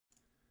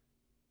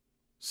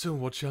So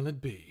what shall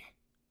it be?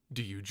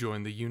 Do you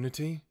join the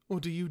Unity, or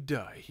do you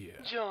die here?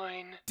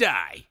 Join.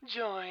 Die.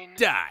 Join.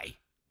 Die.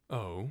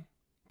 Oh,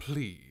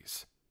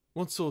 please.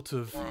 What sort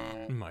of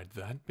might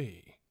that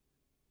be?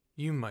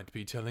 You might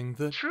be telling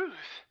the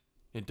Truth.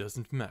 It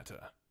doesn't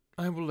matter.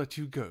 I will let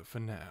you go for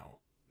now.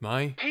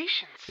 My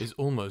Patience. is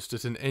almost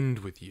at an end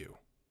with you.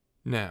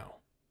 Now,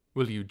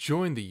 will you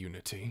join the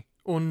Unity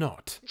or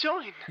not?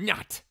 Join.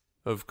 Not.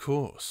 Of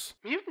course.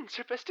 Mutants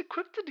are best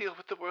equipped to deal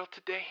with the world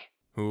today.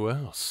 Who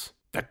else?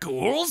 The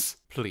ghouls?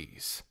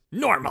 Please.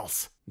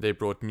 Normals. They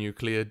brought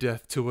nuclear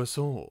death to us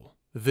all.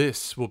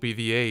 This will be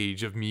the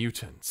age of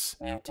mutants.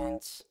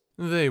 Mutants.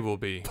 They will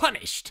be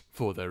Punished.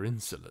 for their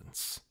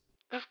insolence.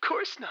 Of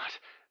course not.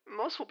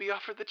 Most will be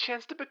offered the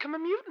chance to become a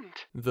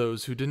mutant.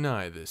 Those who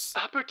deny this,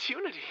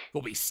 Opportunity.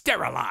 Will be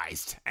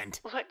sterilized and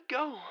Let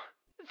go.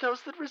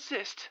 Those that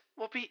resist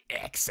will be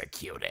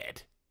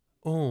executed.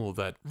 all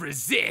that,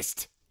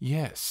 Resist.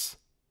 yes,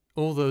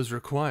 all those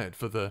required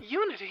for the,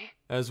 unity.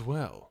 as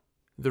well.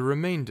 The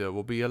remainder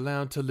will be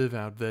allowed to live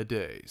out their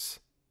days,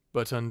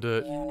 but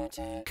under,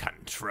 Unity.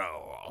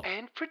 Control.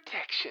 And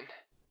protection.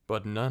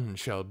 but none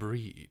shall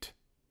breed,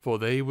 for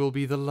they will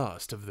be the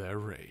last of their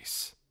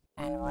race.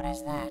 And what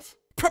is that?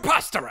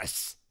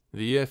 Preposterous.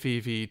 The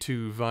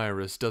FEV2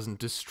 virus doesn't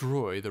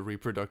destroy the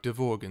reproductive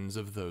organs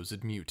of those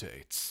it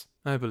mutates.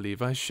 I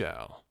believe I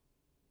shall.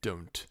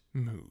 Don't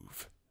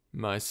move.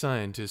 My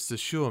scientists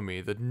assure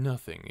me that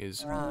nothing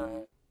is...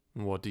 Wrong.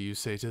 What do you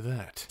say to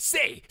that?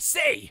 Say.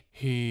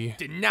 He...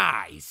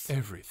 Denies.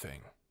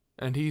 everything.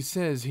 And he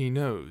says he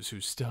knows who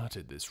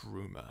started this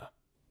rumor.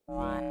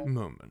 One.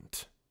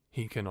 Moment.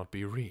 He cannot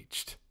be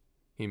reached.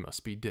 He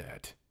must be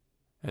dead.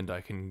 And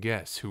I can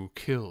guess who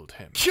killed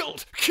him.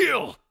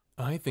 Kill.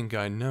 I think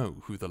I know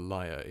who the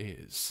liar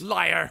is.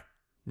 Liar.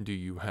 Do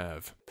you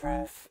have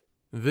Proof.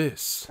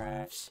 this?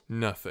 Proofs.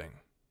 Nothing.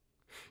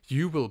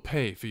 You will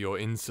pay for your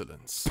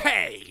insolence.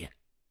 Pay.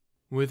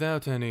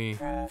 Without any...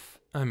 Proof.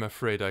 I'm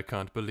afraid I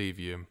can't believe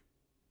you.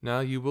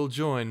 Now you will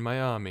join my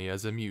army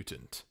as a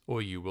mutant,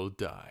 or you will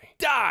die.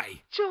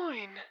 Die.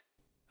 Join.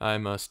 I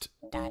must...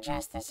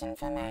 Digest this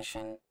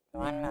information.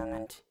 One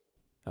moment.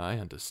 I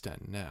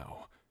understand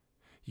now.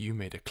 You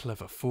made a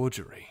clever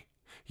forgery.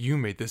 You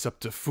made this up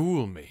to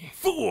fool me.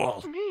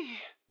 Fool. Me.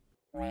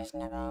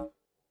 Reasonable.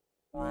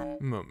 One.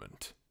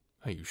 Moment.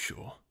 Are you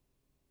sure?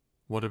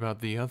 What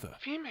about the other?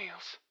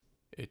 Females.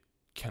 It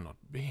cannot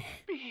be.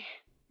 Me.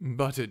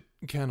 But it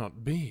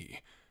cannot be.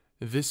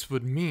 This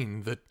would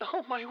mean that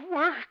All my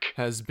work.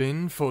 has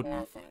been for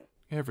Nothing.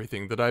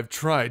 everything that I've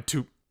tried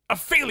to... A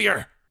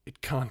failure.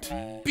 It can't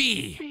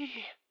Be. Me.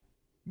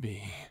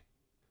 be.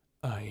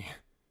 I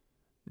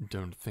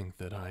don't think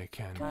that I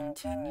can...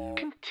 Continue.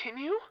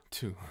 Continue?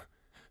 to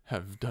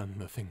have done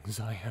the things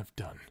I have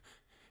done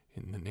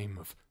in the name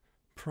of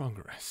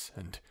progress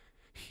and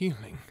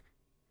healing.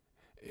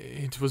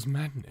 It was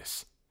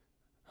madness.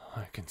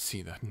 I can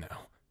see that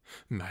now.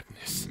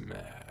 Madness.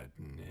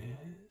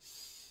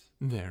 Madness?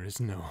 There is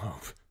no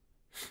hope.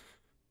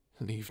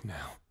 Leave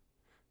now.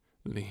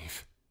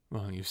 Leave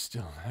while you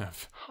still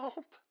have.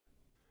 Hope.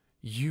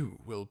 You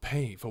will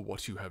pay for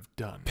what you have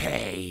done.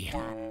 Pay.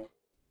 Done.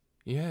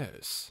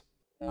 Yes.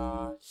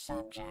 More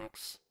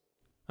subjects.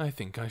 I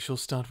think I shall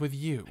start with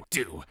you.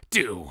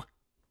 Do.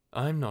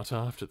 I'm not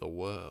after the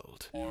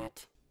world.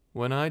 Yet.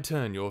 When I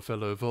turn your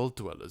fellow Vault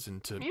Dwellers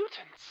into...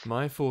 Mutants.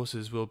 my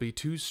forces will be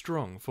too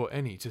strong for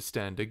any to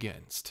stand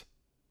against.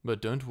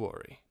 But don't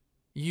worry.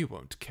 You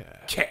won't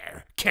care.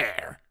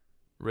 Care.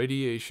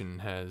 Radiation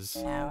has...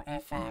 No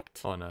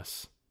effect. on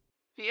us.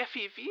 The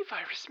FEV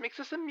virus makes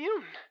us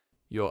immune.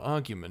 Your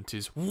argument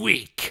is...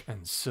 Weak.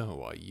 and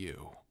so are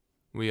you.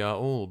 We are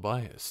all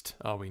biased,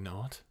 are we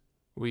not?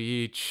 We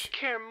each...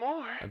 Care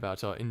more.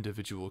 about our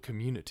individual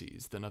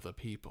communities than other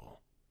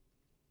people.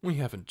 We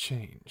haven't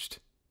changed.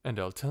 And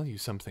I'll tell you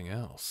something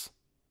else.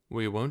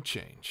 We won't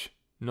change.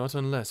 Not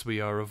unless we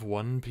are of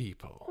one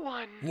people.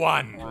 One.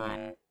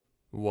 One.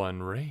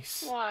 One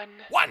race. One.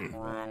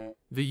 One.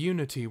 The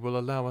Unity will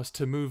allow us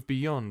to move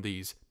beyond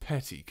these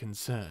petty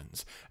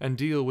concerns and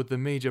deal with the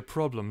major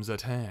problems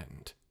at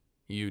hand.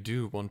 You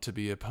do want to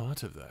be a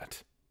part of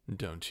that,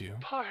 don't you?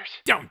 Part.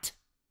 Don't.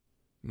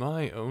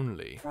 My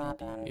only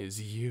Problem.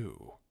 is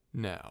you.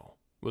 Now,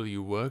 will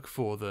you work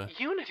for the...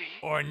 Unity.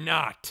 Or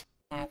not.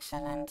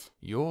 Excellent.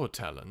 Your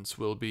talents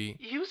will be...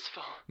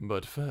 Useful.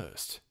 But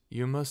first,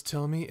 you must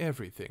tell me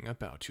everything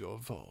about your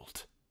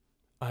vault.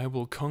 I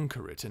will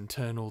conquer it and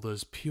turn all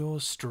those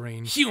pure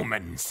strange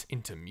Humans.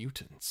 into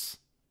mutants.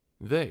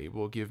 They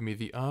will give me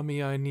the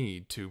army I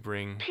need to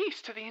bring...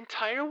 Peace to the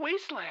entire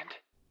wasteland.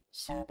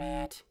 So be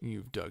it.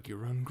 You've dug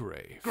your own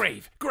grave.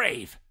 Grave.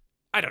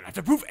 I don't have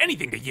to prove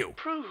anything to you.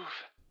 Prove.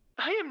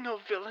 I am no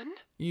villain.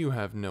 You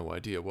have no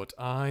idea what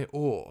I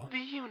or The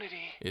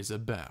Unity. is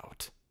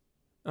about.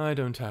 I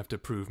don't have to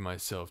prove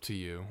myself to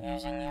you.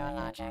 Using your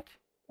logic,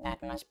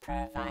 that must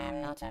prove I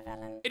am not a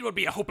villain. It would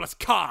be a hopeless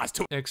cause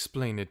to...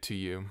 Explain it to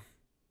you.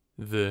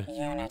 The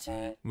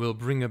Unity. will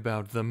bring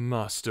about the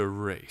master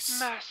race.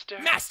 Master.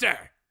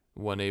 Master.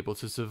 One able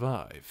to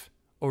survive,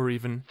 or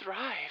even,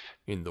 Thrive.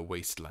 in the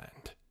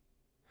wasteland.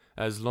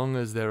 As long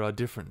as there are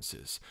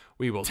differences,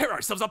 we will Tear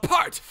ourselves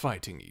apart!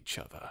 fighting each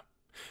other.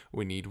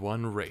 We need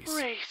one race,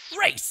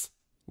 Race!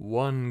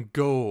 one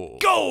goal,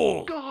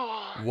 Goal! Goal.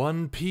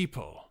 one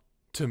people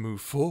to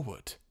move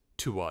forward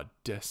to our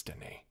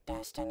destiny.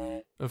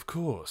 Destiny. Of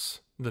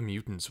course, the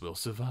mutants will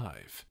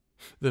survive.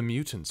 The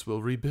mutants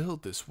will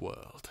rebuild this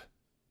world.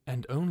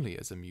 And only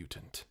as a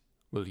mutant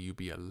will you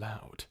be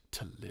allowed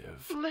to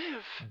live.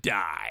 Live.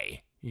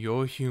 Die!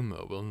 Your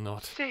humor will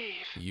not Save.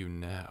 you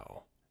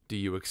now. Do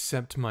you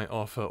accept my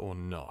offer or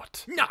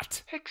not?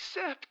 Not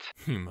Accept.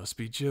 You must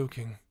be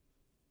joking.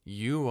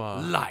 You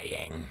are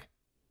lying.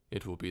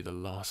 It will be the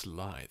last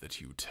lie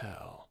that you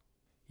tell.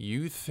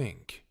 You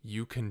think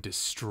you can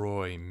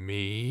destroy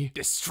me?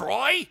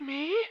 Destroy?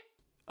 Me?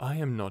 I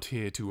am not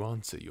here to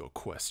answer your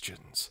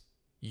questions.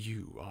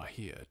 You are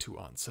here to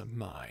answer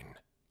mine.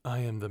 I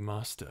am the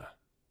master.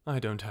 I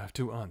don't have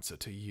to answer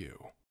to you.